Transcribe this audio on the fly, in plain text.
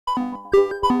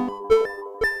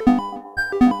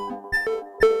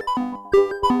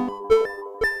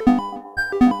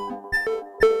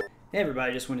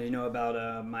everybody, just wanted to know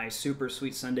about my Super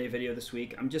Sweet Sunday video this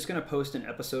week. I'm just going to post an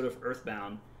episode of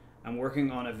Earthbound. I'm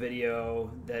working on a video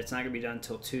that's not going to be done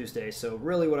until Tuesday, so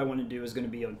really what I want to do is going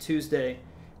to be on Tuesday.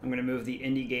 I'm going to move the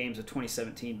indie games of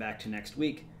 2017 back to next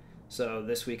week. So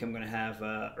this week I'm going to have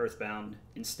Earthbound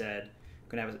instead. I'm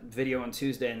going to have a video on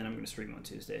Tuesday, and then I'm going to stream on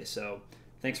Tuesday. So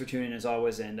thanks for tuning in as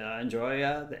always, and enjoy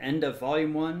the end of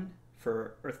Volume 1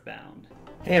 for Earthbound.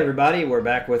 Hey everybody, we're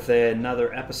back with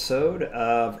another episode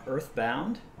of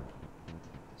Earthbound.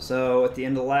 So at the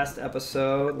end of the last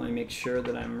episode, let me make sure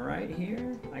that I'm right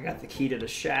here. I got the key to the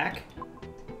shack,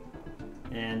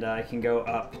 and I can go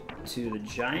up to the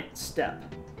giant step.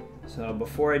 So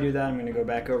before I do that, I'm going to go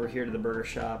back over here to the burger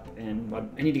shop, and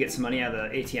I need to get some money out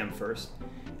of the ATM first.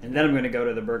 And then I'm going to go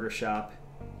to the burger shop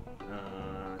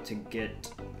to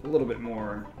get a little bit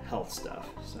more health stuff.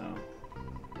 So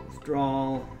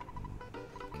withdrawal.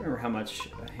 I can't remember how much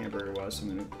a hamburger was, so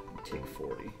I'm going to take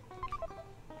 40.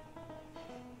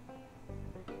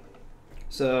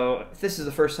 So if this is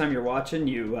the first time you're watching,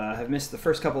 you have missed the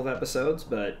first couple of episodes,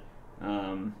 but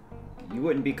you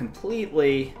wouldn't be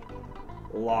completely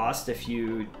lost if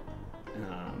you...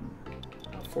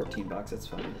 14 bucks, that's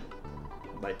fine.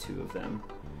 I'll buy 2 of them.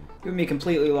 You wouldn't be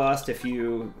completely lost if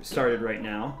you started right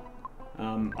now.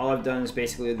 All I've done is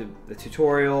basically the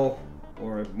tutorial,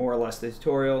 or more or less the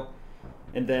tutorial.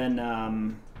 And then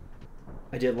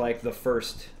I did like the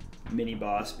first mini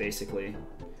boss basically.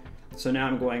 So now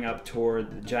I'm going up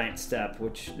toward the giant step,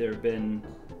 which there have been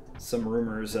some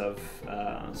rumors of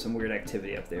some weird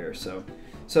activity up there. So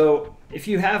if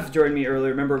you have joined me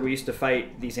earlier, remember we used to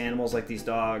fight these animals like these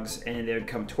dogs, and they would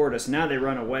come toward us. Now they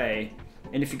run away,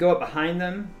 and if you go up behind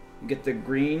them, you get the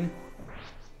green,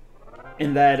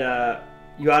 and that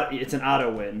it's an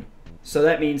auto win. So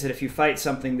that means that if you fight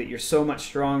something that you're so much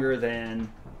stronger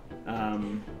than,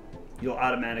 you'll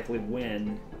automatically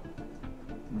win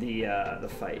the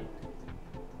fight.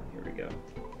 Here we go.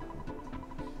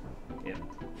 Yep.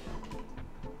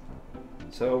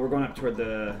 So we're going up toward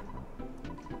the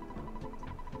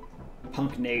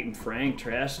Punk Nate and Frank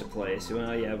trashed the place.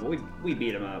 Well, yeah, but we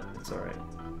beat him up. It's all right.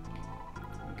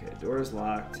 Okay, door's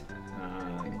locked.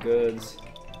 Goods.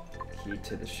 Key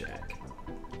to the shack.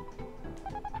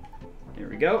 Here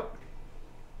we go.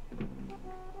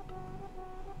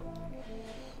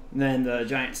 And then the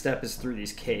giant step is through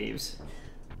these caves.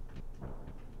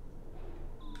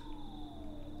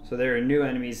 So there are new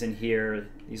enemies in here,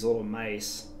 these little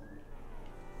mice.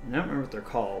 And I don't remember what they're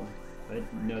called, but I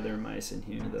know there are mice in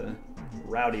here, the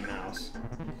rowdy mouse.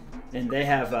 And they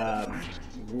have a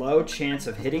low chance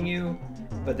of hitting you,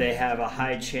 but they have a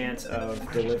high chance of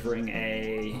delivering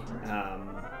a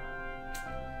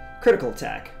critical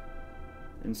attack.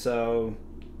 And so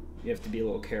you have to be a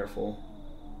little careful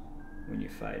when you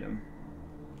fight them.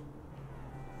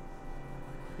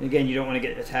 And again, you don't want to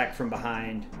get attacked from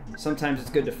behind. Sometimes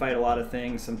it's good to fight a lot of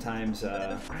things, sometimes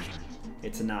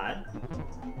it's not.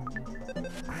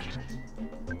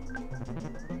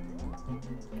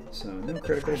 So no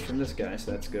criticals from this guy,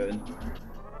 so that's good.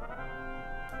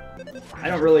 I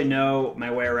don't really know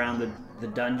my way around the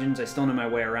dungeons. I still know my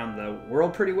way around the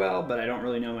world pretty well, but I don't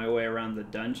really know my way around the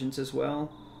dungeons as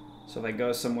well. So if I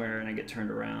go somewhere and I get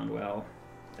turned around, well,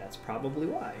 that's probably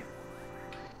why.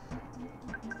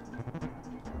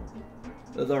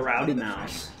 The rowdy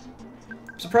mouse.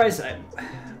 I'm surprised I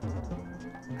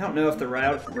don't know if the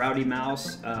rowdy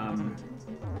mouse,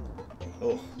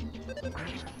 oh.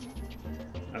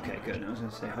 Okay, good. I was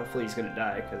gonna say, hopefully he's gonna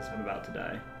die, because I'm about to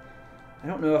die. I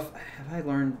don't know if, I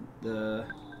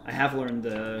have learned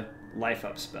the life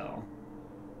up spell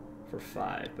for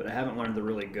 5, but I haven't learned the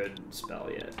really good spell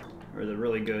yet. Or the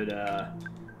really good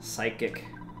psychic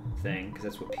thing, because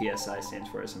that's what PSI stands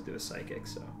for. It has something to do with psychic,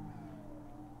 so.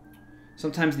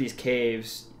 Sometimes these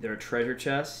caves, there are treasure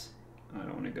chests. I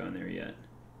don't want to go in there yet.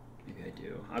 Maybe I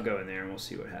do. I'll go in there and we'll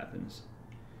see what happens.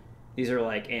 These are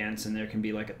like ants, and there can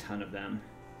be like a ton of them.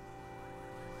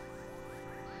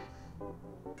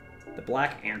 The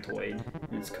black antoid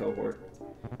in its cohort.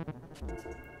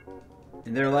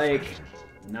 And they're like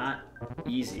not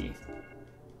easy.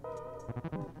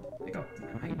 Like, oh,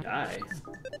 I might die.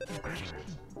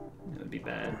 That would be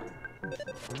bad.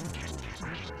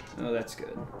 Oh, that's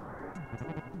good.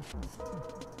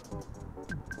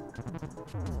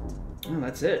 Oh,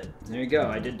 that's it. There you go.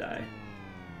 I did die.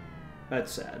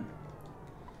 That's sad.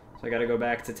 So I gotta go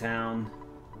back to town.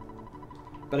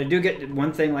 But I do get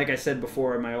one thing, like I said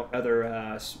before, in my other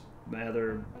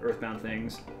Earthbound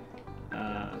things,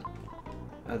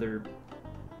 other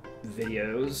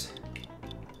videos,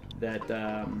 that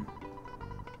I'm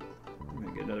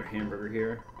gonna get another hamburger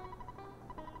here.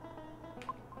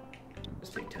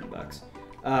 just take $10.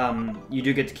 You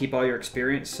do get to keep all your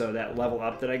experience, so that level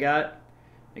up that I get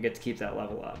to keep that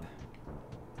level up.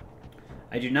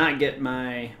 I do not get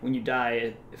my, when you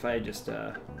die, if I just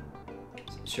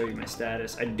show you my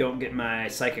status, I don't get my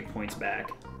psychic points back,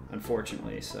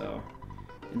 unfortunately, so,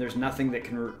 and there's nothing that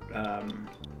can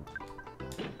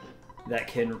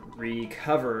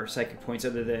recover psychic points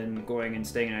other than going and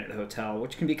staying at the hotel,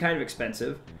 which can be kind of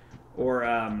expensive, or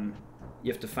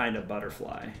you have to find a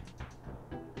butterfly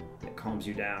that calms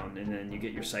you down, and then you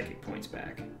get your psychic points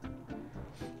back.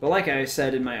 But like I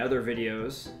said in my other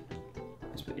videos,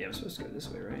 yeah, I'm supposed to go this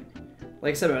way, right?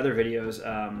 Like I said in other videos,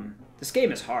 this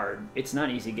game is hard. It's not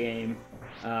an easy game.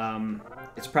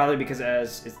 It's probably because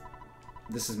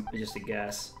this is just a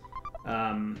guess.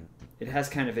 It has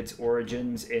kind of its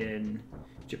origins in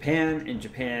Japan, and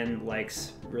Japan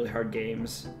likes really hard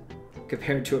games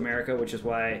compared to America, which is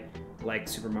why, like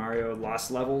Super Mario Lost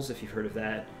Levels, if you've heard of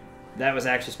that, that was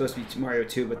actually supposed to be Mario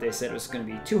 2, but they said it was going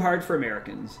to be too hard for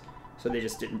Americans, so they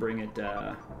just didn't bring it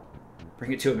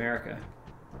to America.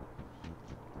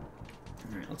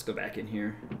 All right, let's go back in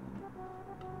here.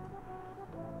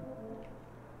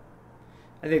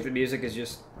 I think the music is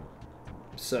just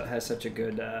has such a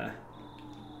good, I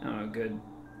don't know, good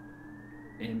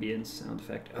ambience sound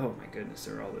effect. Oh my goodness,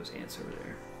 there are all those ants over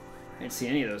there. I didn't see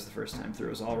any of those the first time through.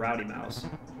 It was all Rowdy Mouse.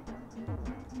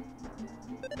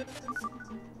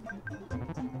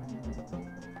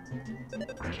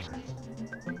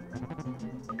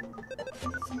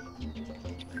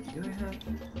 Do I have?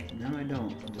 No, I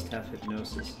don't. I just have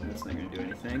hypnosis. That's not going to do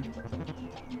anything.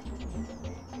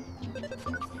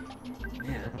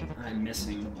 Man, I'm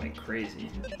missing like crazy.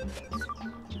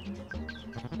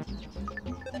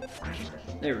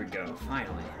 There we go,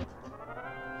 finally.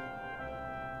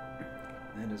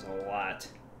 That is a lot.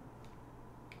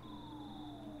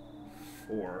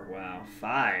 4, wow.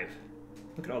 5.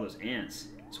 Look at all those ants.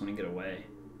 Just want to get away.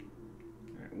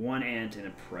 Alright, 1 ant and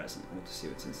a present. We'll just see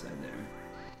what's inside there.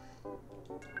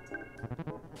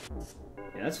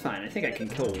 Yeah, that's fine. I think I can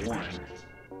kill 1.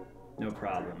 No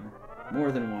problem.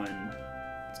 More than 1,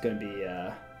 it's going to be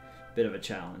a bit of a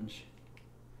challenge.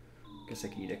 Guess I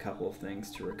can eat a couple of things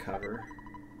to recover.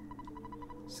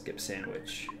 Skip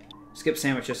sandwich. Skip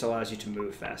sandwich just allows you to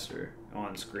move faster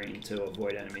on screen to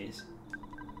avoid enemies.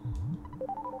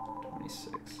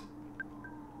 26.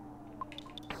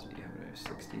 Let's see, how do I have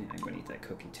 60? I'm going to eat that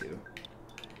cookie too.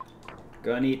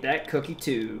 Gonna eat that cookie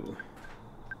too.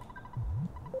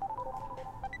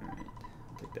 Alright,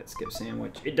 take that skip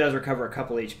sandwich. It does recover a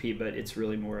couple HP, but it's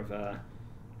really more of a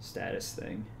status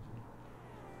thing.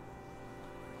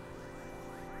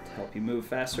 To help you move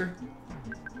faster.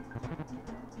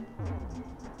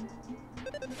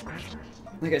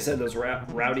 Like I said, those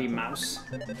Rowdy Mouse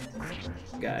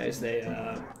guys, they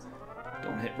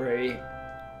don't hit very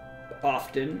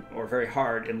often or very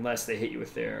hard unless they hit you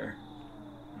with their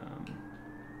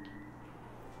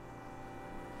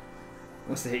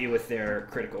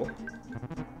critical.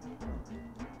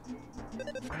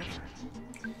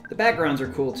 The backgrounds are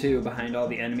cool too behind all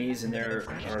the enemies, and there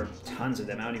are tons of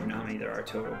them. I don't even know how many there are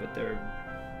total, but they're,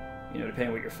 you know, depending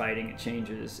on what you're fighting, it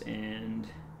changes, and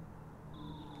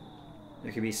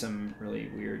there could be some really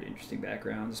weird, interesting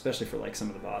backgrounds, especially for like some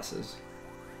of the bosses.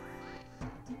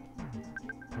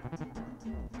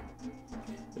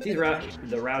 But these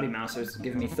the Rowdy Mouse is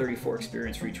giving me 34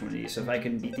 experience for each one of these, so if I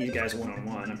can beat these guys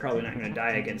one-on-one, I'm probably not going to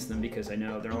die against them because I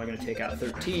know they're only going to take out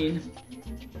 13.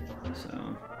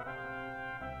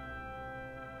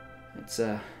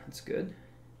 So it's good.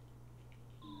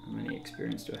 How many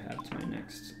experience do I have to my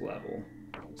next level?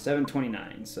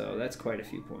 729, so that's quite a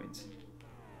few points.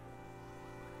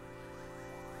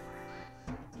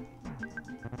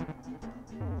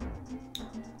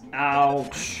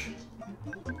 Ouch!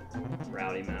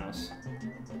 Rowdy Mouse.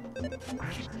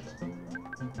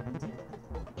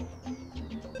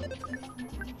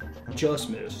 Just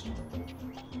missed.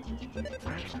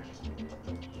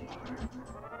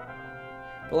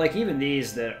 But like even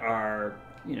these that are,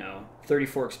 you know,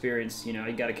 34 experience, you know,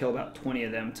 you gotta kill about 20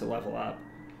 of them to level up.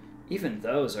 Even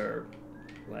those are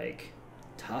like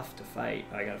tough to fight.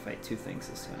 I gotta fight 2 things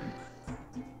this time.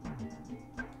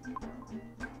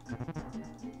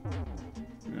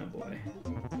 Oh boy.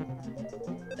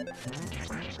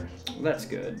 Well, that's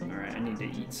good. Alright, I need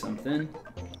to eat something.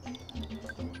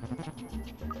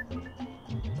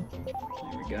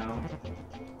 There we go.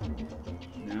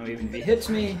 Now even if he hits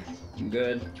me, I'm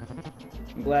good.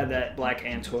 I'm glad that Black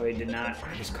Antoid did not,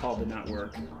 his call did not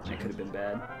work. That could have been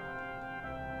bad.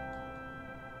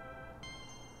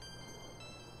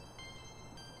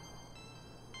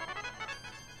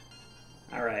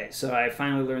 Alright, so I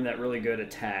finally learned that really good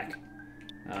attack.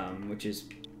 which is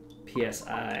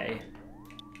PSI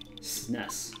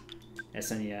SNES,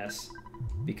 SNES,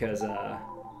 because how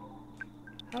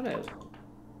did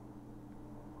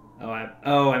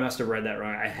I must have read that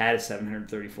wrong. I had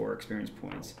 734 experience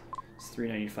points. It's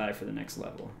 395 for the next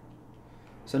level.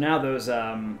 So now those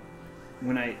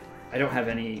when I don't have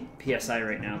any PSI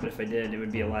right now, but if I did, it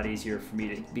would be a lot easier for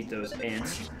me to beat those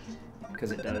ants,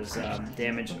 because it does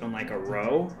damage on like a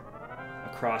row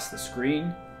across the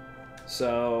screen.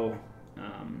 So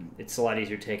it's a lot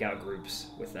easier to take out groups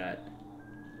with that.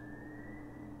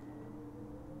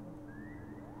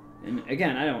 And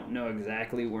again, I don't know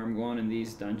exactly where I'm going in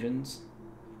these dungeons,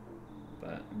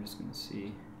 but I'm just going to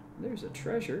see. There's a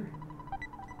treasure.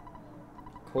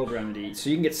 Cold remedy.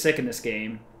 So you can get sick in this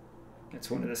game.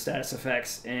 That's one of the status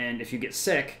effects. And if you get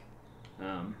sick,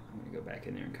 I'm going to go back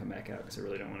in there and come back out because I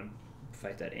really don't want to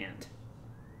fight that ant.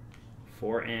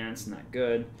 4 ants, not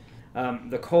good.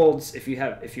 The colds, if you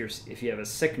have a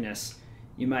sickness,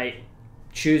 you might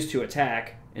choose to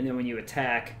attack, and then when you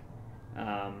attack,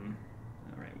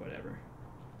 whatever.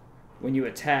 When you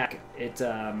attack, it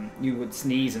you would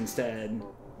sneeze instead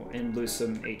and lose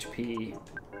some HP.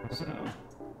 So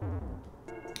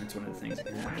that's one of the things that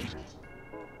can happen.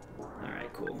 All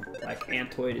right, cool. Like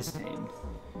Antoid is tamed.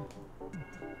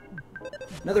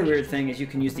 Another weird thing is you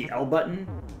can use the L button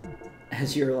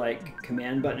as your like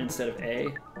command button instead of A.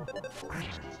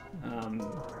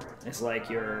 It's like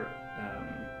your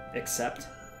accept.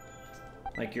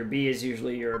 Like your B is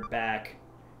usually your back.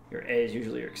 Your A is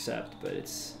usually your accept, but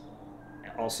it's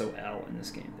also L in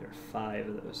this game. There are 5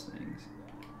 of those things.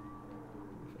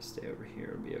 If I stay over here,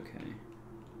 it'll be okay.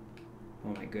 Oh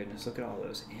my goodness, look at all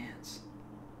those ants.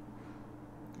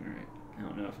 Alright, I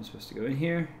don't know if I'm supposed to go in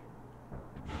here.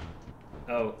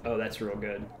 Oh, that's real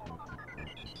good.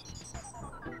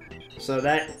 So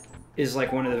that is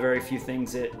like one of the very few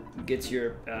things that gets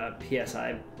your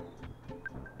PSI.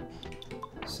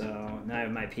 So now I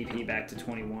have my PP back to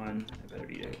 21. I better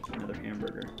eat another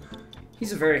hamburger.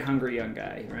 He's a very hungry young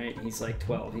guy, right? He's like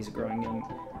 12. He's a growing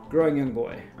young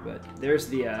boy. But there's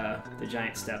the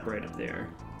giant step right up there.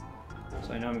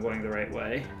 So I know I'm going the right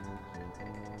way.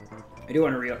 I do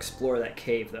want to re-explore that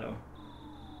cave though.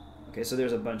 Okay, so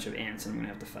there's a bunch of ants and I'm gonna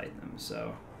have to fight them.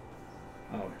 So,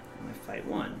 oh, I'm gonna fight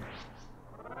one.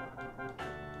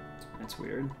 That's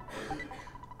weird.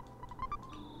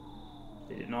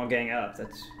 They didn't all gang up.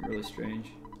 That's really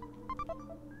strange.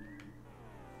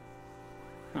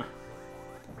 Huh.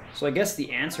 So I guess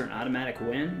the ants are an automatic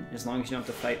win as long as you don't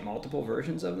have to fight multiple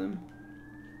versions of them.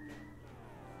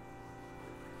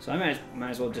 So I might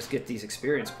as well just get these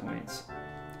experience points.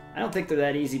 I don't think they're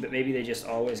that easy, but maybe they just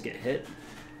always get hit.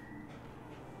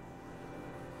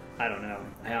 I don't know.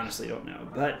 I honestly don't know.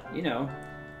 But, you know,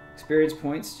 experience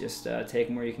points, just take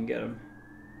them where you can get them.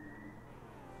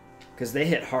 Because they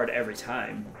hit hard every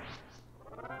time.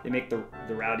 They make the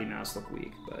rowdy mouse look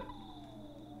weak, but...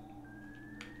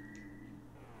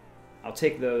 I'll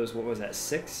take those, what was that,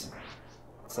 6?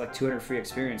 It's like 200 free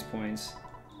experience points.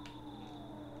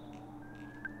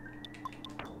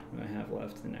 What do I have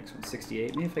left? The next one,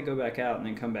 68. Maybe if I go back out and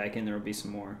then come back in, there will be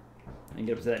some more. And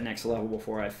get up to that next level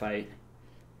before I fight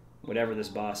whatever this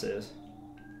boss is.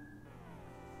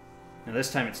 Now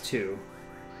this time it's 2.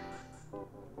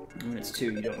 When it's 2,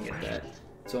 you don't get that.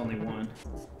 It's only 1.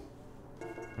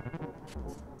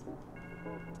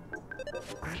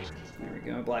 There we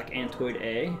go. Black Antoid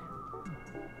A.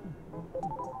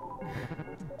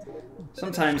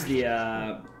 Sometimes the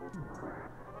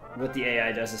what the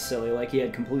AI does is silly. Like he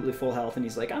had completely full health and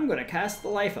he's like, I'm gonna cast the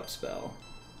life up spell.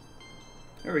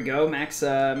 There we go. Max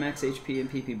HP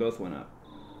and PP both went up.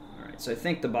 Alright, so I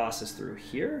think the boss is through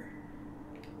here.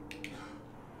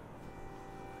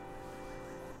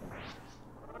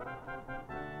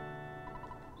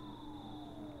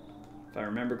 If I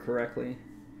remember correctly.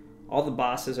 All the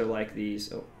bosses are like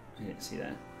these. Oh, I didn't see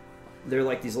that. They're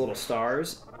like these little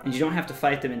stars, and you don't have to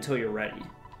fight them until you're ready.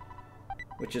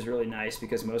 Which is really nice,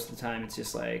 because most of the time it's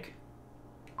just like...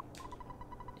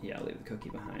 Yeah, I'll leave the cookie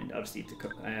behind. I'll just eat the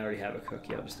cookie. I already have a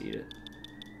cookie, I'll just eat it.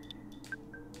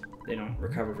 They don't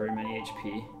recover very many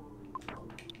HP.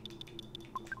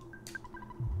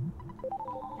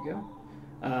 There you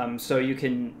go. So you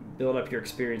can build up your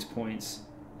experience points,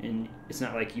 and it's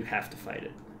not like you have to fight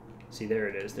it. See, there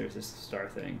it is. There's this star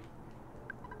thing.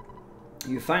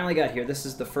 You finally got here. This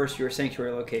is the first your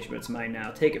sanctuary location, but it's mine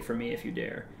now. Take it from me if you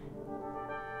dare.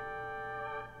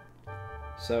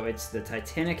 So it's the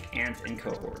Titanic Ant and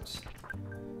Cohorts.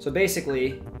 So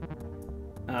basically,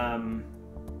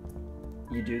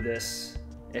 you do this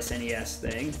SNES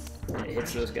thing, and it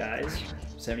hits those guys,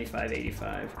 75,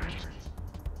 85.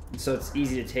 And so it's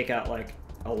easy to take out like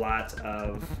a lot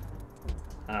of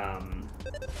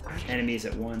enemies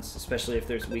at once, especially if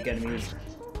there's weak enemies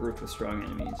grouped with strong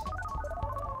enemies.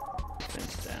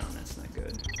 Defense down, that's not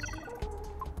good.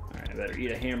 Alright, I better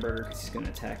eat a hamburger because he's going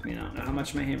to attack me. I don't know how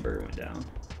much my hamburger went down.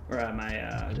 Or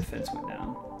my defense went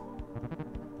down.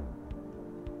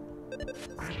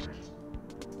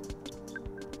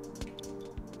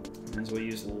 Might as well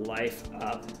use life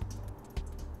up.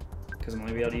 Because I'm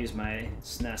only be able to use my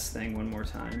SNES thing one more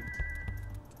time.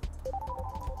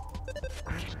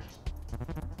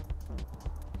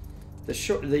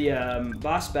 The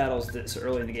boss battles this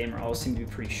early in the game always seem to be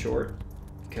pretty short.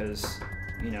 Because,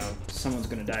 you know, someone's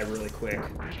going to die really quick.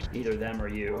 Either them or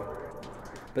you.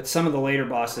 But some of the later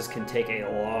bosses can take a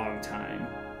long time.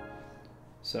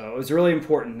 So it was really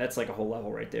important. That's like a whole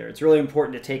level right there. It's really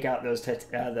important to take out those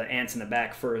the ants in the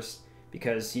back first.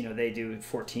 Because, you know, they do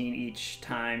 14 each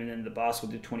time, and then the boss will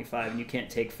do 25, and you can't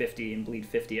take 50 and bleed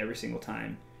 50 every single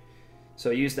time. So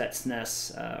use that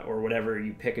SNES, or whatever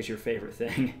you pick as your favorite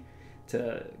thing,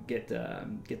 to get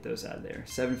those out of there.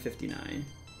 759.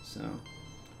 So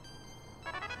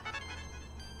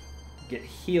get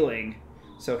healing.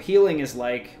 So healing is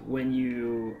like when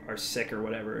you are sick or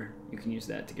whatever. You can use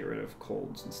that to get rid of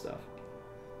colds and stuff.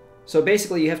 So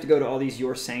basically you have to go to all these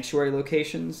Your Sanctuary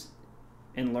locations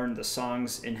and learn the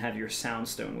songs and have your sound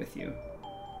stone with you.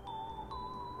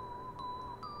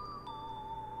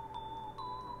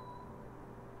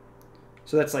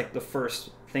 So that's like the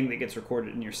first thing that gets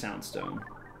recorded in your sound stone.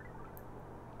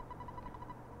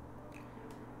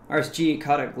 RSG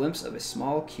caught a glimpse of a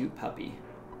small, cute puppy.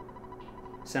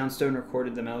 Soundstone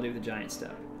recorded the melody of the giant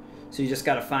step. So you just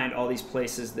got to find all these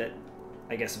places that,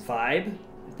 I guess, vibe,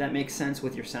 if that makes sense,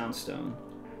 with your soundstone.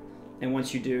 And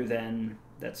once you do, then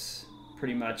that's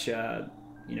pretty much, you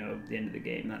know, the end of the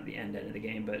game. Not the end of the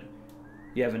game, but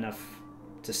you have enough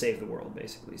to save the world,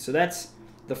 basically. So that's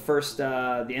the first,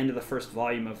 the end of the first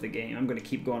volume of the game. I'm going to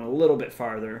keep going a little bit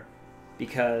farther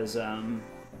because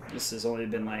this has only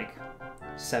been like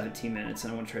 17 minutes,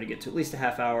 and I want to try to get to at least a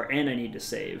half hour, and I need to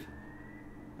save.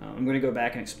 I'm going to go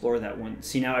back and explore that one.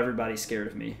 See, now everybody's scared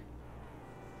of me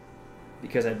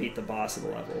because I beat the boss of the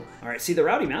level. Alright, see, the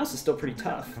Rowdy Mouse is still pretty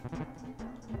tough.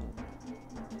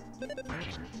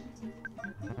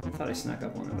 I thought I snuck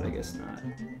up on him, but I guess not.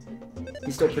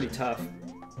 He's still pretty tough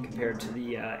compared to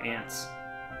the ants.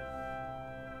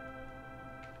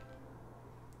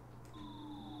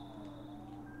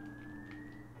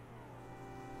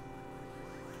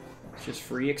 It's just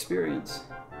free experience.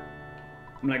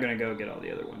 I'm not going to go get all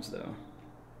the other ones, though.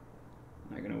 I'm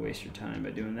not going to waste your time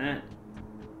by doing that.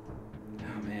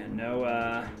 Oh, man.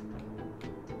 No,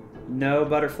 no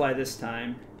butterfly this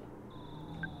time.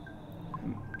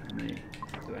 How many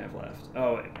do I have left?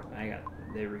 Oh,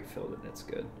 they refilled it. That's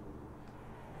good.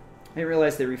 I didn't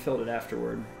realize they refilled it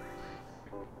afterward.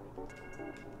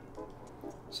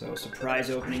 So, surprise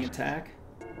opening attack.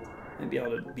 I'd be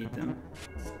able to beat them.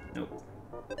 Nope.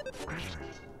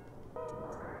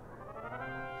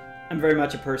 I'm very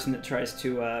much a person that tries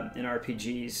to, in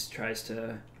RPGs, tries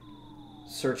to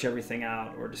search everything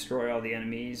out or destroy all the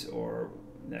enemies or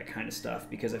that kind of stuff,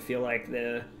 because I feel like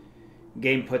the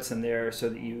game puts them there so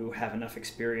that you have enough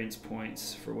experience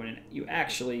points for when you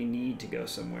actually need to go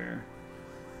somewhere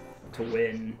to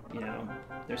win. You know,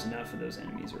 there's enough of those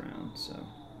enemies around, so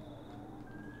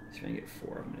let's try and get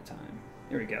 4 of them at a time.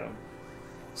 There we go.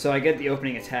 So I get the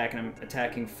opening attack, and I'm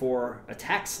attacking 4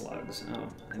 attack slugs. Oh,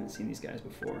 I haven't seen these guys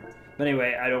before. But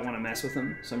anyway, I don't want to mess with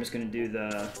them, so I'm just going to do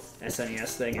the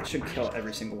SNES thing. It should kill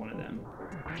every single one of them.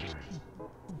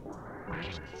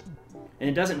 And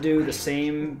it doesn't do the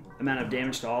same amount of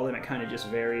damage to all of them. It kind of just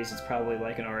varies. It's probably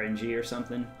like an RNG or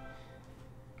something.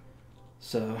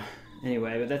 So,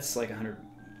 anyway, but that's like 100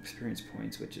 experience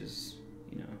points, which is,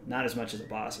 you know, not as much as a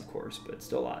boss, of course, but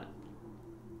still a lot.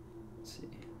 Let's see.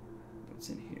 What's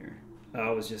in here?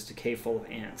 Oh, it was just a cave full of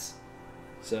ants.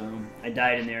 So I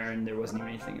died in there, and there wasn't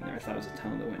even anything in there. I thought it was a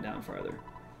tunnel that went down farther.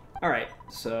 Alright,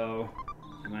 so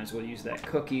I might as well use that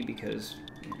cookie because,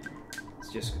 you know, it's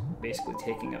just basically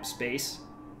taking up space.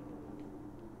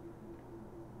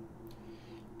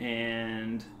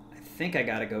 And I think I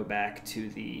gotta go back to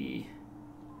the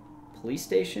police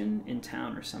station in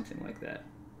town or something like that.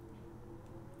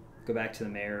 Go back to the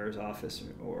mayor's office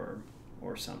or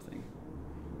something.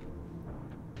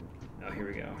 Oh, here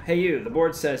we go. Hey you, the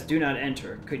board says do not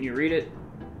enter. Couldn't you read it?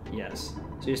 Yes.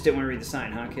 So you just didn't want to read the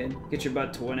sign, huh, kid? Get your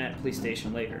butt to Gwinnett Police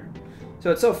Station later.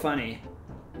 So it's so funny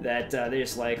that they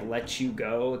just, like, let you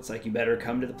go. It's like, you better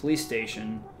come to the police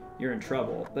station. You're in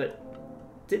trouble.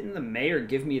 But didn't the mayor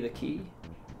give me the key?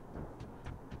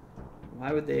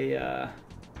 Why would they,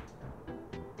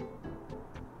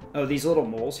 Oh, these little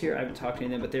moles here, I haven't talked to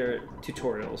any of them, but they're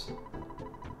tutorials.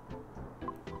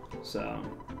 So,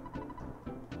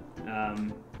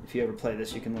 if you ever play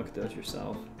this, you can look at those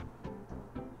yourself.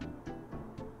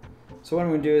 So what I'm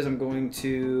going to do is I'm going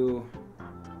to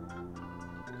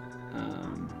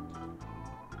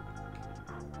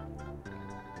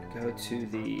go to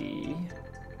the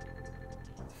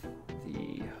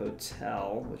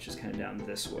hotel, which is kind of down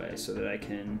this way, so that I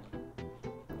can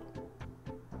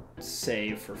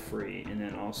save for free, and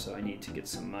then also I need to get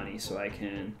some money so I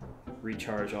can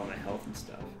recharge all my health and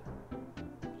stuff.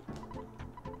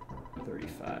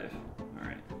 35.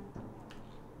 Alright.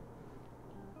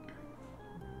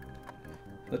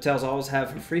 Hotels always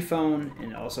have a free phone,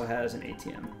 and it also has an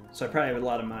ATM. So I probably have a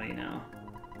lot of money now.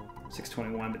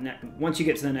 621, but once you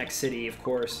get to the next city, of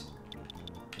course,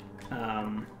 you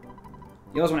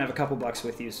always want to have a couple bucks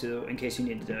with you, so in case you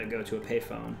need to go to a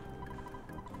payphone.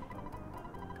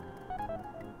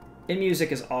 In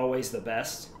music is always the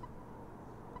best.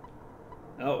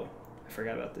 Oh, I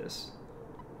forgot about this.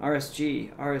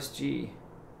 RSG, RSG.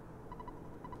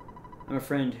 I'm a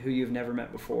friend who you've never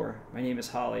met before. My name is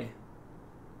Holly.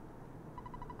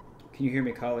 Can you hear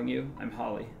me calling you? I'm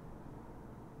Holly.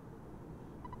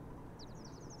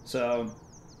 So,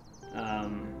 I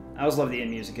always love the in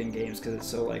music in games because it's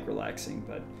so like relaxing.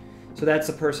 But so that's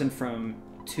a person from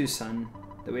Tucson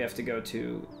that we have to go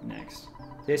to next.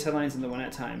 Today's headlines in the One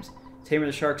at Times. Tamer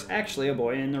the Shark's actually a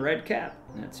boy in the red cap.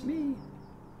 That's me.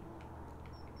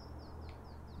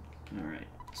 Alright,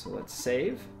 so let's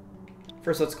save.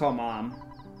 First, let's call Mom.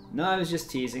 No, I was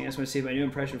just teasing. I just want to see if my new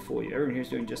impression fool you. Everyone here's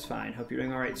doing just fine. Hope you're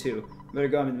doing alright too. I better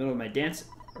go. I'm in the middle of my dance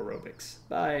aerobics.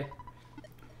 Bye.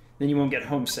 Then you won't get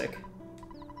homesick.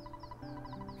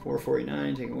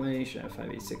 449, take away. Should have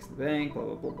 586 in the bank. Blah,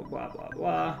 blah, blah, blah, blah, blah,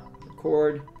 blah.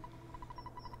 Record.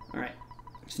 Alright.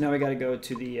 So now we gotta go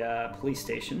to the police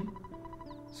station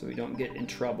so we don't get in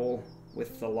trouble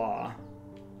with the law.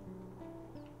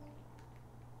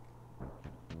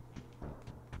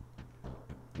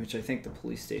 Which I think the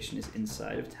police station is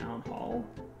inside of Town Hall.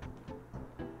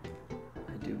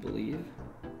 I do believe.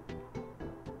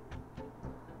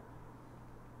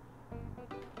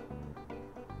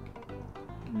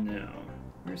 No.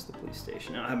 Where's the police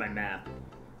station? I don't have my map.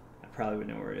 I probably would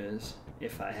know where it is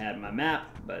if I had my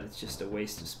map, but it's just a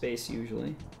waste of space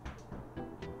usually.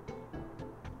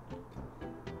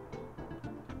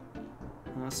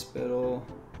 Hospital.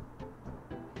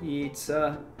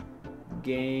 Pizza.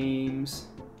 Games.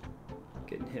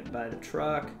 Getting hit by the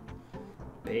truck.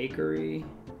 Bakery.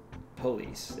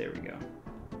 Police. There we go.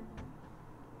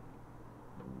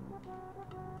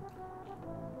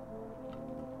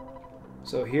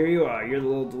 So here you are. You're the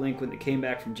little delinquent that came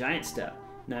back from Giant Step.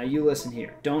 Now you listen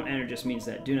here. Don't enter just means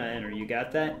that do not enter. You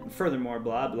got that? And furthermore,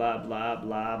 blah, blah, blah,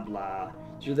 blah, blah.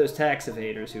 You're those tax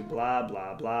evaders who blah,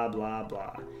 blah, blah, blah,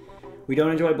 blah. We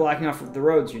don't enjoy blocking off the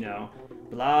roads, you know.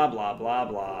 Blah, blah, blah,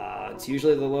 blah. It's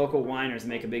usually the local whiners that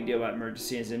make a big deal about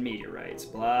emergencies and media rights.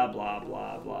 Blah, blah,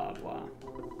 blah, blah, blah.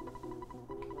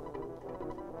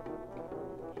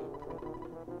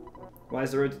 Why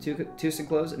is the road to Tucson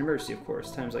closed? An emergency, of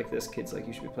course. Times like this, kids like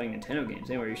you should be playing Nintendo games.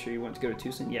 Anyway, are you sure you want to go to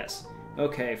Tucson? Yes.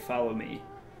 Okay, follow me.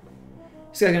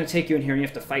 This guy's gonna take you in here and you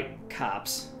have to fight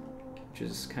cops, which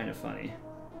is kind of funny.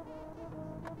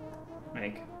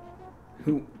 Like,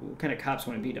 what kind of cops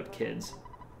want to beat up kids?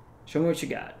 Show me what you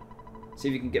got. See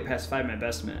if you can get past 5 of my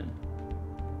best men.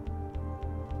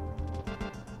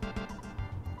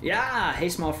 Yeah! Hey,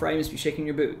 small fry, you must be shaking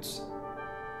your boots.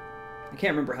 I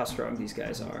can't remember how strong these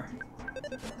guys are.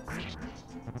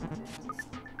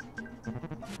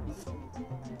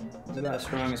 It's about as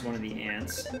strong as one of the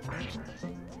ants.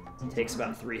 Takes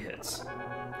about 3 hits.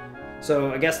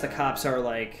 So I guess the cops are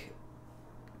like,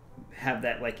 have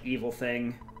that like evil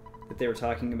thing that they were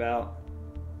talking about.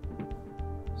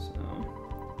 So,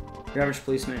 your average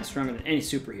policeman is stronger than any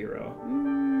superhero.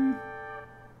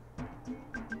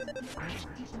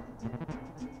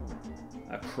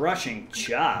 A crushing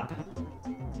chop.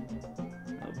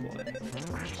 Oh boy.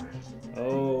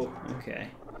 Oh, okay.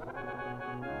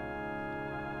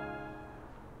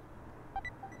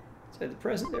 Inside the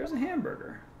present, there's a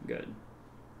hamburger. Good.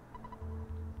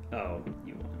 Oh,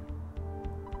 you won.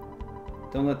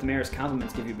 Don't let the mayor's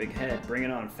compliments give you a big head. Bring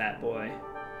it on, fat boy.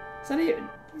 He's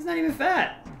not even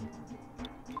fat.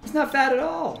 He's not fat at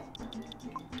all.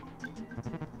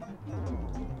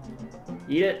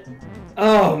 Eat it.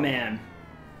 Oh, man.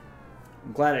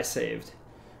 I'm glad I saved.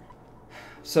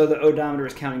 So the odometer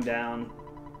is counting down,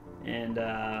 and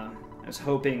I was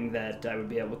hoping that I would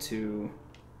be able to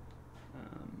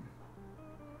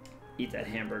eat that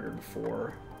hamburger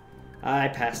before I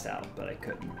passed out, but I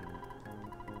couldn't.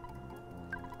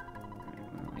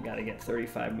 gotta get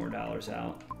 $35 more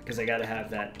out because I gotta have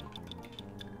that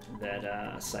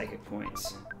psychic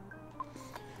points.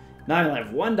 Now I only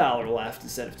have $1 left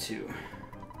instead of 2.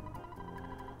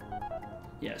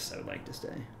 Yes, I would like to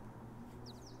stay.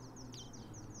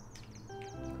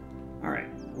 Alright,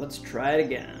 let's try it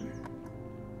again.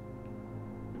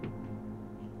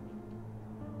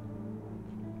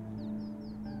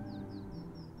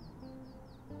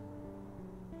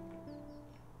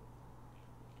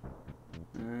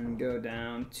 And go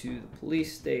down to the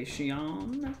police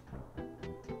station.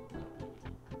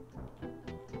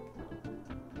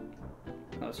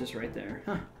 Oh, it's just right there.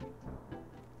 Huh.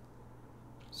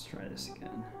 Let's try this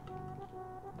again.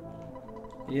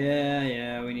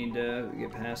 Yeah, we need to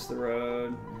get past the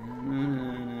road.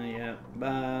 Yeah,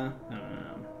 bye. No.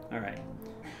 Alright.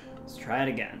 Let's try it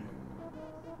again.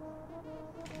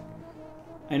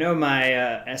 I know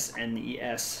my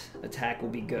SNES attack will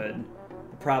be good.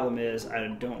 The problem is I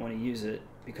don't want to use it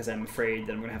because I'm afraid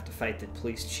that I'm going to have to fight the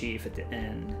police chief at the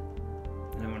end.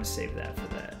 And I want to save that for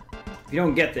that. If you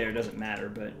don't get there, it doesn't matter,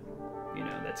 but, you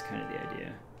know, that's kind of the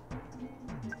idea.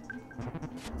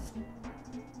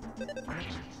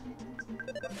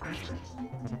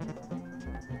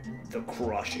 The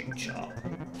crushing chop.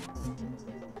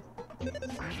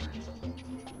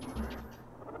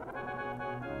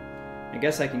 I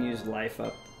guess I can use life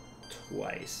up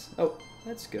twice. Oh,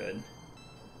 that's good.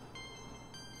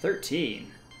 13.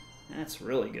 That's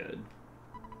really good.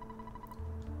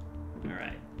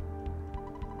 Alright.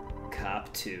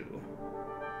 Cop 2.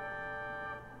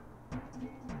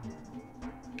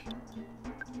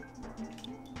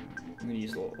 I'm gonna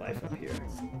use a little life up here.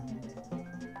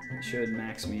 It should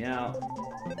max me out.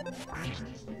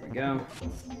 There we go.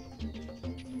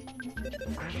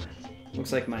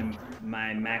 Looks like my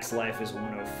max life is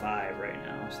 105 right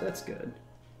now, so that's good.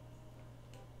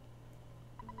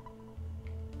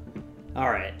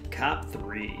 Alright, Cop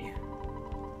 3.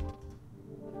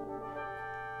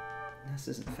 This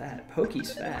isn't fat.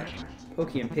 Pokey's fat.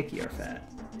 Pokey and Picky are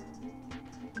fat.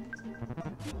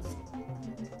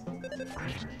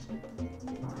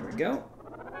 There we go.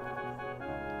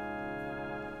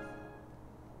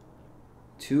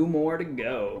 2 more to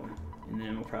go. And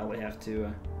then we'll probably have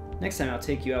to... next time I'll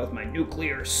take you out with my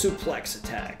nuclear suplex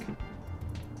attack.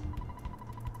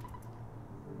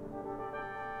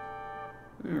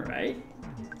 Alright.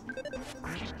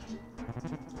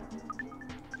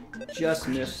 Just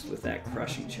missed with that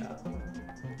crushing chop.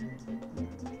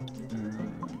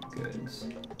 Goods.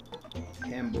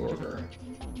 Hamburger.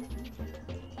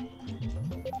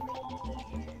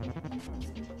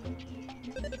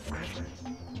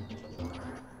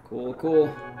 Cool, cool.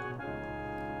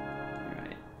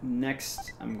 Alright,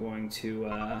 next I'm going to,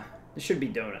 there should be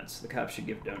donuts. The cops should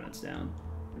give donuts down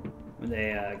when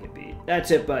they get beat.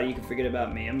 That's it, buddy. You can forget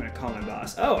about me. I'm going to call my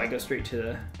boss. Oh, I go straight to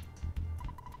the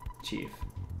chief.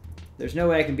 There's no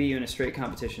way I can beat you in a straight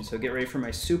competition, so get ready for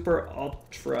my super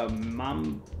ultra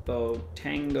mambo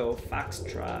tango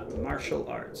foxtrot martial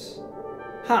arts.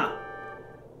 Ha!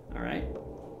 Huh. Alright.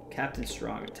 Captain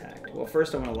Strong attacked. Well,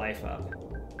 first I want to life up.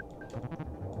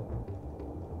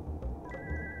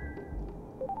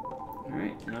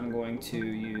 Alright, and I'm going to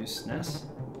use SNES.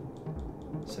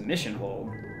 Submission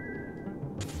hold.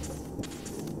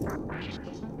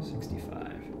 65.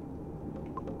 I'm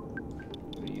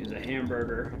going to use a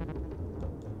hamburger.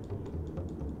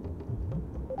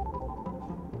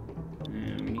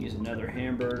 And I'm going to use another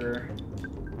hamburger.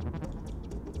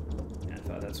 And I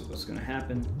thought that's what was going to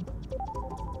happen.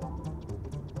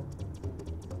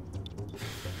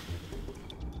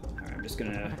 Alright, I'm just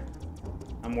going to...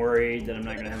 I'm worried that I'm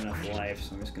not going to have enough life,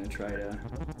 so I'm just going to try to...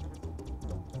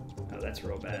 Oh, that's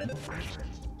real bad.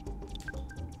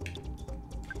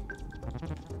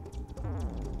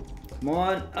 Come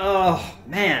on. Oh,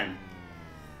 man.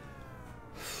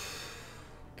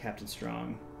 Captain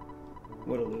Strong.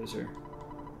 What a loser.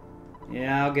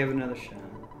 Yeah, I'll give it another shot.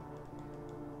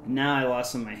 Now I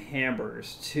lost some of my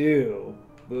hamburgers, too.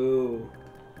 Boo.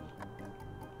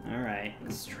 Alright,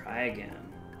 let's try again.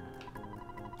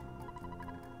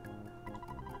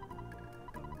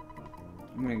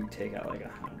 I'm gonna take out like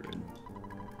 100.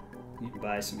 Need to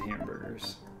buy some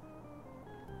hamburgers.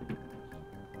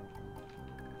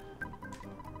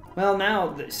 Well,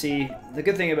 now, see, the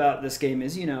good thing about this game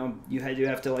is, you know, you do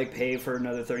have to like pay for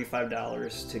another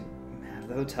 $35 to have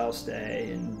the hotel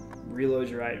stay and reload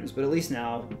your items. But at least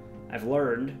now I've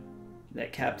learned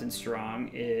that Captain Strong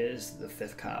is the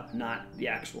 5th cop, not the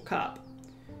actual cop.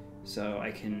 So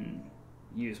I can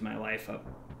use my life up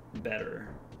better.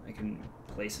 I can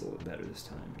place it a little better this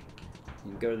time.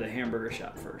 You go to the hamburger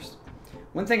shop first.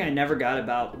 One thing I never got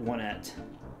about Onette,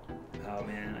 Oh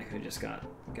man, I could have just gotten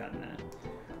that.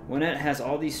 Gwinnett has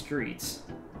all these streets,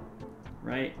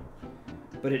 right?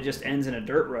 But it just ends in a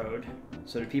dirt road.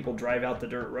 So do people drive out the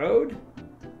dirt road?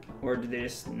 Or do they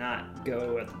just not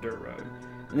go at the dirt road?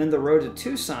 And then the road to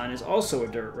Tucson is also a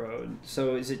dirt road.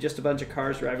 So is it just a bunch of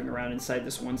cars driving around inside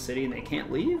this one city and they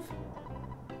can't leave?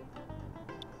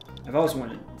 I've always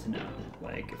wanted to know,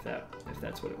 like, if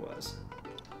that's what it was.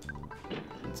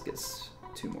 Let's get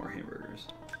 2 more hamburgers.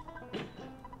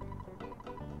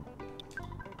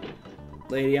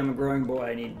 Lady, I'm a growing boy.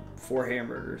 I need 4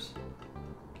 hamburgers.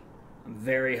 I'm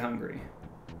very hungry.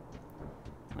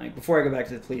 Like, before I go back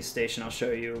to the police station, I'll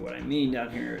show you what I mean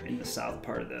down here in the south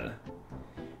part of the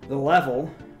level,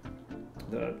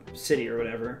 the city or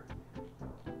whatever.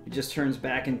 It just turns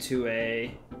back into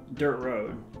a dirt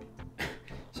road.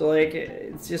 So, like,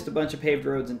 it's just a bunch of paved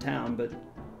roads in town, but,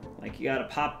 like, you gotta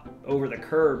pop over the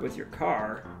curb with your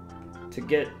car to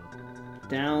get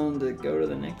down to go to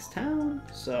the next town.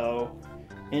 So,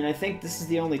 and I think this is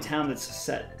the only town that's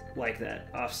set like that,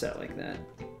 offset like that.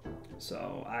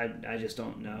 So I just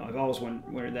don't know. I've always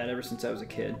wondered that ever since I was a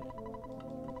kid.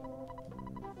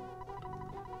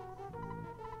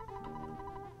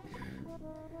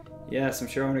 Yes, I'm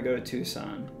sure I want to go to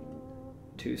Tucson.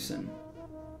 Tucson.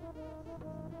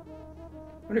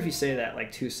 I wonder if you say that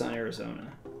like Tucson,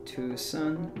 Arizona.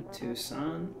 Tucson,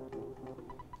 Tucson.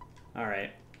 All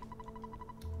right.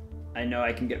 I know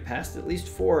I can get past at least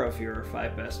 4 of your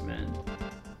 5 best men.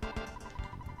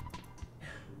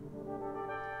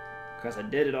 Because I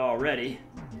did it already.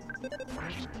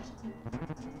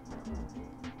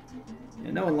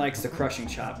 And no one likes the crushing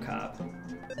chop cop.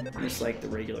 Just like the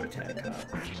regular tag cop.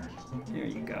 There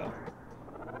you go.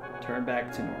 Turn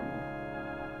back to normal.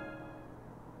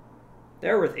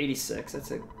 They're worth 86.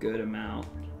 That's a good amount.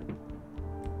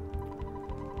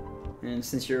 And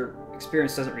since your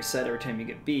experience doesn't reset every time you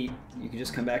get beat, you can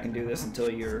just come back and do this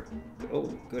until you're... Oh,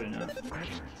 good enough.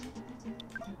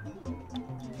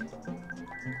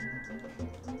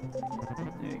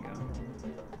 There you go.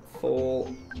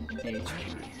 Full HP.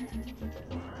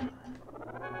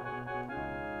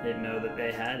 Didn't know that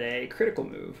they had a critical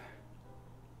move.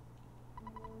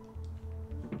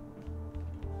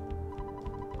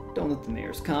 Don't let the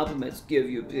mayor's compliments give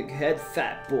you a big head,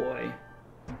 fat boy.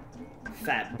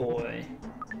 Fat boy.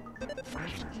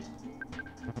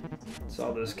 It's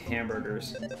all those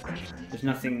hamburgers. There's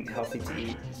nothing healthy to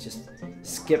eat. It's just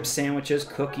skip sandwiches,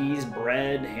 cookies,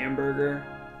 bread, hamburger.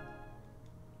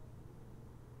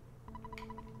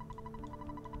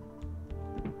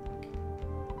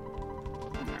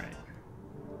 Alright.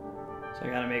 So I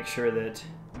gotta make sure that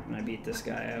when I beat this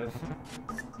guy, I have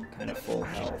kind of full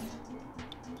health.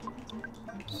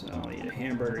 So I'll eat a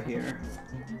hamburger here.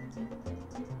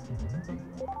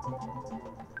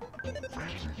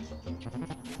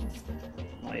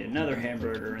 I'll eat another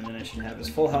hamburger, and then I should have as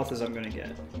full health as I'm going to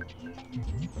get.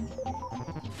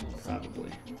 Probably.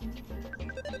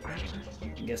 I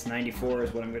guess 94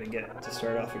 is what I'm going to get to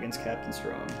start off against Captain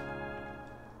Strong.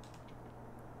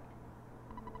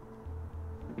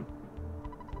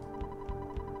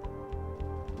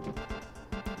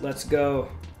 Let's go,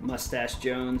 Mustache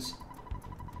Jones.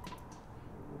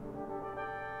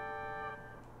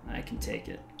 I can take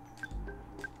it.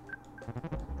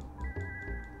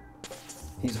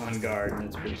 He's on guard, and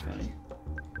it's pretty funny.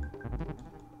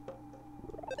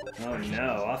 Oh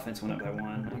no, offense went up by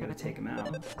 1. I gotta take him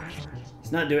out.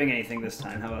 He's not doing anything this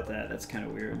time. How about that? That's kind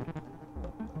of weird.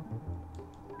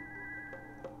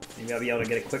 Maybe I'll be able to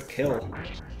get a quick kill.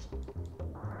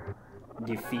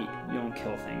 Defeat. You don't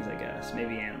kill things, I guess.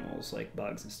 Maybe animals, like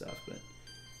bugs and stuff, but...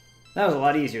 That was a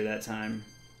lot easier that time.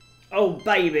 Oh,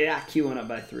 baby, IQ went up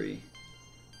by 3.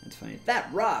 That's funny.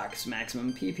 That rocks!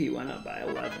 Maximum PP went up by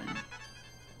 11.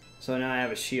 So now I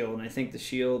have a shield, and I think the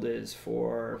shield is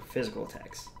for physical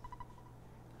attacks.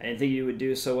 I didn't think you would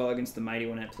do so well against the mighty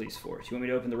Gwinnett Police Force. You want me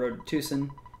to open the road to Tucson?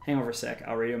 Hang on for a sec.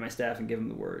 I'll radio my staff and give them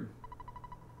the word.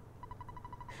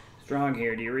 Strong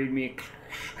here. Do you read me?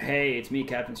 Hey, it's me,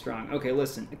 Captain Strong. Okay,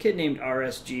 listen. A kid named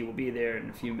RSG will be there in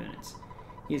a few minutes.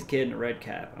 He's a kid in a red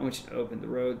cap. I want you to open the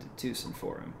road to Tucson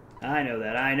for him. I know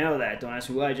that. I know that. Don't ask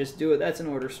me why. Just do it. That's an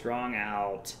order. Strong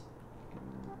out.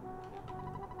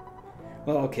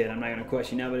 Well, kid, I'm not going to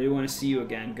question you now, but I do want to see you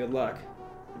again. Good luck.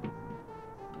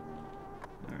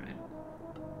 Alright.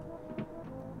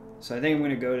 So I think I'm going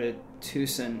to go to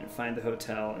Tucson, find the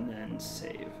hotel, and then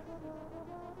save.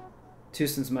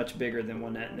 Tucson's much bigger than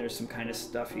Gwinnett, and there's some kind of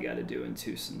stuff you got to do in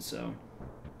Tucson, so...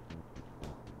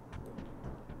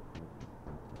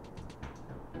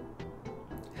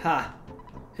 Ha!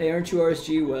 Hey, aren't you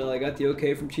RSG? Well, I got the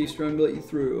okay from Chief Strong to let you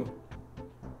through.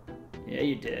 Yeah,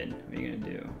 you did. What are you going to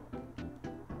do?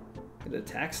 The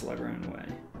attack slug running away.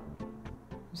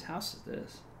 Whose house is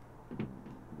this?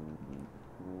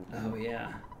 Oh,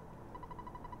 yeah.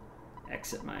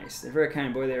 Exit mice. They're very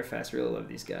kind. Boy, they are fast. Really love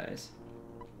these guys.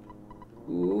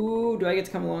 Ooh, do I get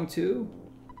to come along too?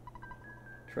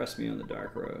 Trust me on the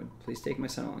dark road. Please take my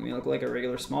son along. You look like a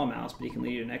regular small mouse, but he can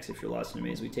lead you to an exit if you're lost in a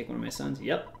maze. We take one of my sons?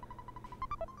 Yep.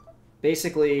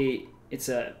 Basically, it's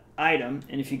a item,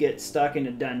 and if you get stuck in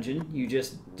a dungeon, you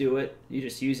just do it. You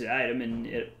just use the item and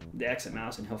the exit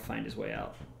mouse, and he'll find his way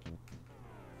out.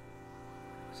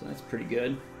 So that's pretty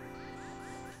good.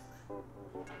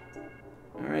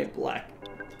 Alright, Black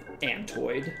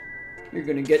Antoid. You're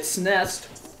gonna get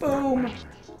SNES'd. Boom!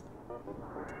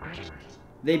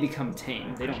 They become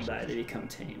tame. They don't die, they become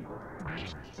tame.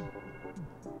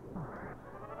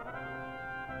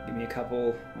 Give me a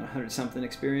couple 100-something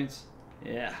experience.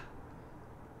 Yeah.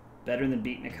 Better than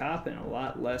beating a cop and a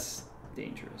lot less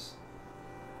dangerous.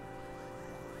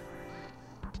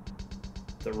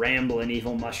 The Ramblin'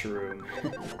 Evil Mushroom.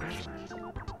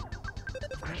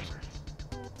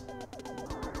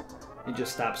 It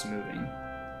just stops moving.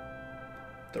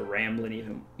 The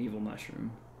Ramblin' Evil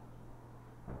Mushroom.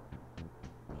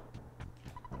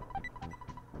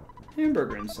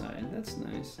 Hamburger inside. That's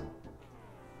nice.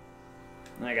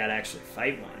 I gotta actually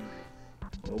fight one.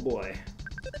 Oh boy.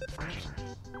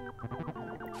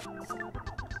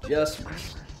 Just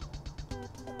missed.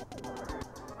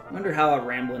 Wonder how a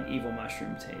Ramblin' Evil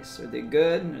Mushroom tastes. Are they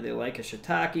good? Are they like a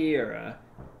shiitake or a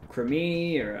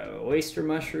cremini or a oyster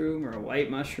mushroom or a white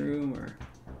mushroom, or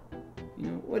you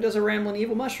know, what does a Ramblin'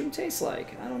 Evil Mushroom taste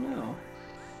like? I don't know.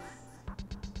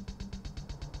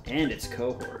 And its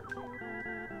cohort.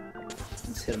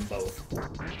 Let's hit them both.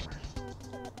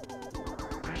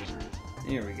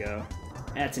 There we go.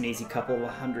 That's an easy couple of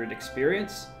 100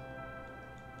 experience.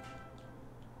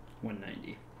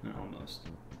 190, almost.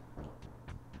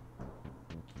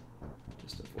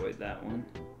 Just avoid that one.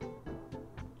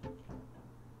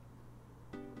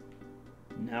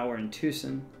 Now we're in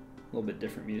Tucson. A little bit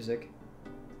different music.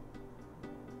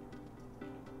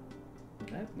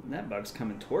 That bug's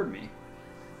coming toward me.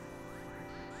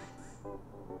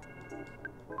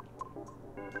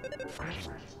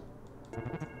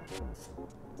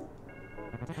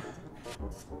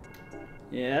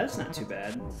 Yeah, that's not too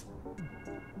bad.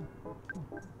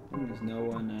 There's no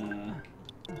one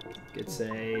gets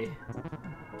a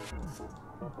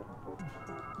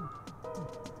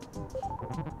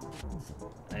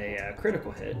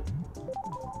critical hit.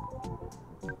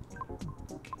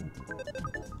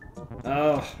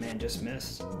 Oh man, just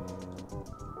missed.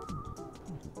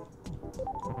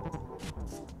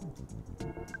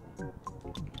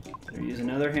 Better use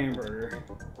another hamburger.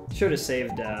 Should have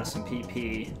saved some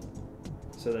PP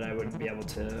so that I wouldn't be able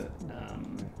to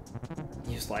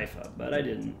use life up, but I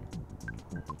didn't.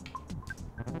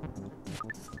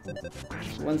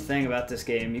 One thing about this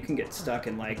game, you can get stuck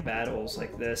in like battles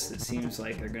like this that seems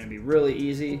like they're going to be really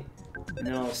easy, and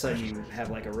then all of a sudden you have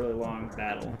like a really long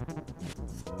battle.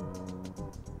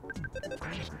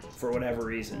 For whatever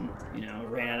reason, you know,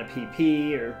 ran out of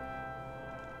PP, or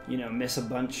you know, miss a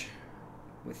bunch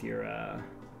with your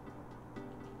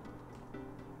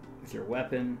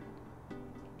weapon.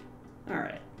 All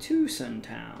right, Tucson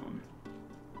Town.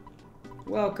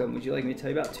 Welcome. Would you like me to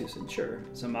tell you about Tucson? Sure.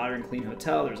 It's a modern, clean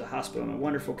hotel. There's a hospital and a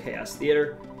wonderful Chaos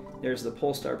Theater. There's the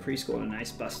Polestar Preschool and a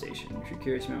nice bus station. If you're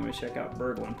curious, you might want to check out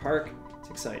Berglund Park. It's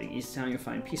exciting. East of town, you'll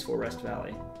find peaceful Rest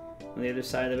Valley. On the other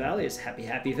side of the valley is Happy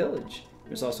Happy Village.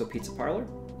 There's also a pizza parlor. You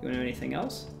want to know anything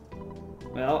else?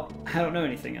 Well, I don't know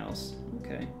anything else.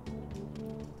 Okay.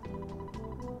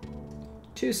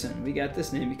 Tucson. We got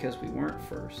this name because we weren't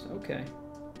first. Okay.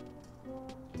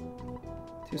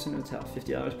 Tucson Hotel.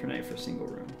 $50 per night for a single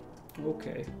room.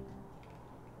 Okay.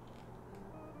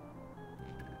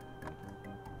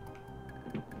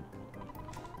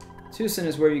 Tucson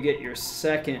is where you get your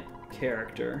second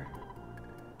character.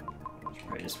 Should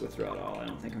probably just withdraw it all. I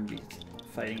don't think I'm going to be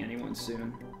fighting anyone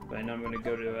soon. But I know I'm going to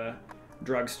go to a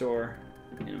drugstore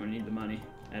and I'm going to need the money.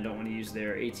 I don't want to use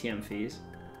their ATM fees.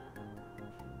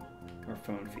 Or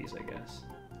phone fees, I guess.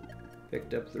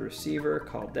 Picked up the receiver,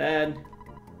 called Dad.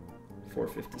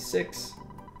 456.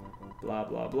 Blah,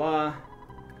 blah, blah.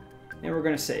 And we're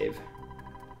going to save.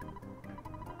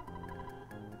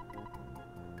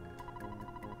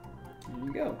 There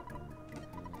you go.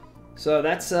 So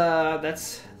that's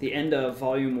the end of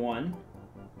Volume 1.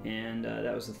 And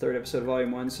that was the third episode of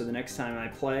Volume 1. So the next time I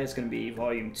play, it's going to be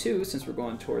Volume 2, since we're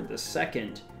going toward the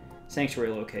second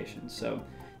Sanctuary location. So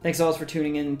thanks all for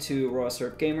tuning in to Royal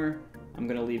Syrup Gamer. I'm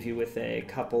going to leave you with a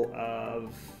couple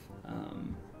of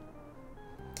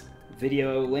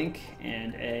video link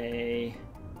and a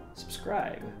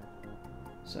subscribe.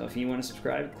 So if you want to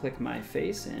subscribe, click my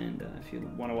face, and if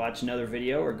you want to watch another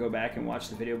video or go back and watch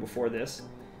the video before this,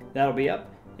 that'll be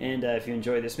up. And if you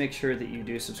enjoy this, make sure that you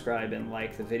do subscribe and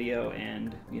like the video,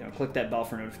 and click that bell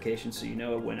for notifications so you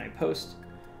know when I post,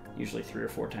 usually 3 or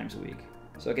 4 times a week.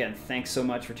 So again, thanks so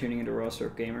much for tuning into Royal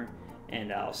Surf Gamer,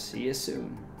 and I'll see you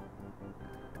soon.